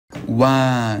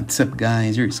What's up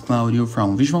guys, here's Claudio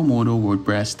from Visual Model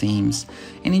WordPress Themes,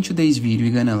 and in today's video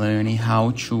we're gonna learn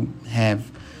how to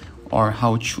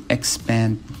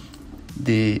expand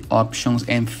the options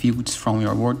and fields from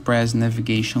your WordPress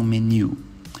navigation menu.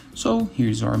 So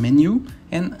here's our menu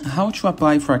and how to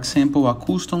apply, for example, a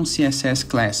custom CSS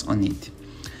class on it.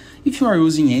 If you are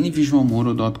using any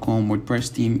visualmodel.com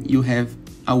WordPress theme, you have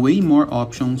a way more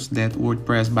options that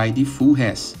WordPress by default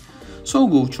has. So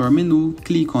go to our menu,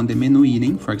 click on the menu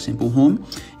item, for example home,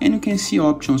 and you can see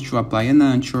options to apply an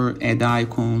anchor, add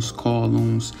icons,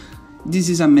 columns. This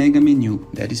is a mega menu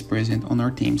that is present on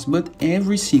our themes, but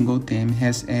every single theme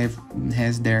has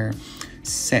their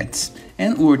sets,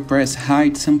 and WordPress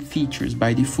hides some features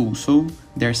by default, so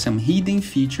there are some hidden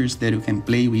features that you can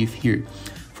play with here.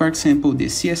 For example, the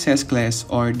CSS class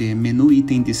or the menu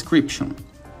item description.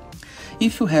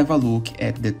 If you have a look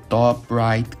at the top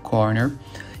right corner,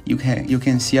 you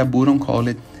can see a button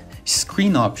called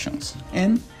Screen Options,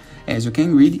 and as you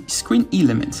can read, Screen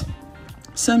Elements.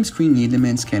 Some screen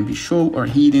elements can be shown or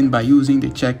hidden by using the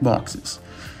checkboxes.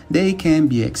 They can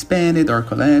be expanded or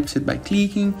collapsed by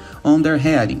clicking on their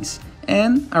headings,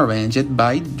 and arranged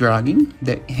by dragging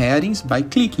the headings by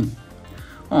clicking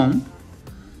on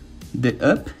the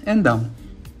up and down.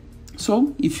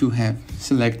 So if you have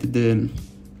selected the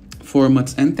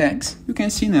formats and tags, you can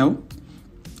see now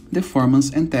the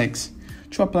formats and tags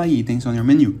to apply items on your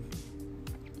menu.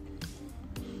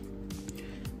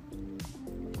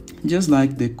 Just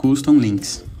like the custom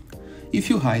links. If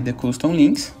you hide the custom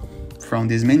links from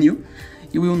this menu,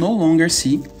 you will no longer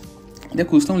see the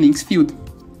custom links field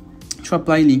to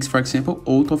apply links, for example,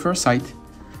 out of your site.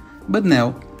 But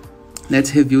now,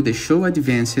 let's review the Show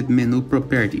Advanced Menu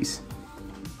Properties.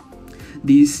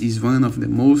 This is one of the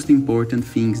most important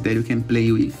things that you can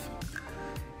play with.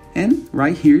 And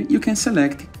right here, you can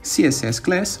select CSS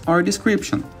class or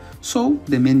description. So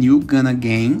the menu gonna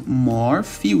gain more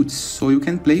fields so you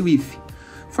can play with.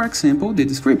 For example, the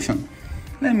description.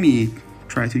 Let me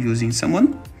try to using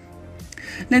someone.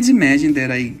 Let's imagine that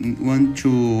I want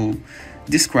to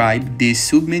describe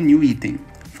this submenu item.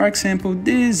 For example,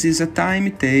 this is a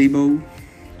timetable.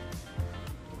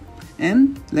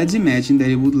 And let's imagine that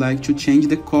I would like to change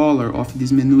the color of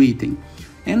this menu item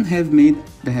and have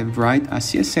write a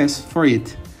CSS for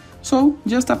it. So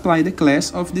just apply the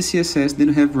class of the CSS that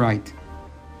you have write.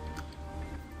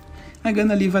 I'm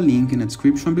gonna leave a link in the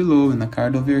description below and a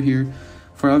card over here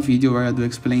for a video where I do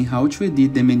explain how to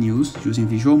edit the menus using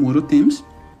Visual Model themes.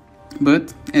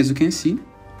 But as you can see,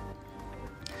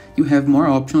 you have more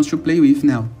options to play with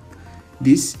now.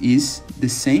 This is the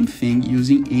same thing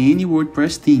using any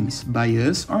WordPress themes, by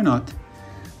us or not.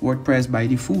 WordPress by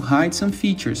default hides some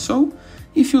features, so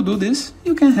if you do this,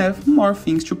 you can have more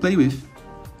things to play with.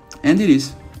 And it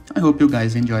is. I hope you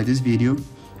guys enjoyed this video.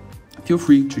 Feel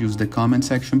free to use the comment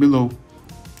section below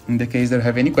in the case that you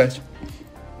have any question.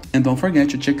 And don't forget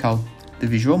to check out the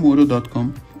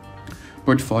visualmodel.com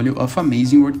portfolio of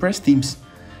amazing WordPress themes.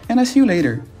 And I see you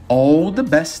later. All the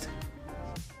best!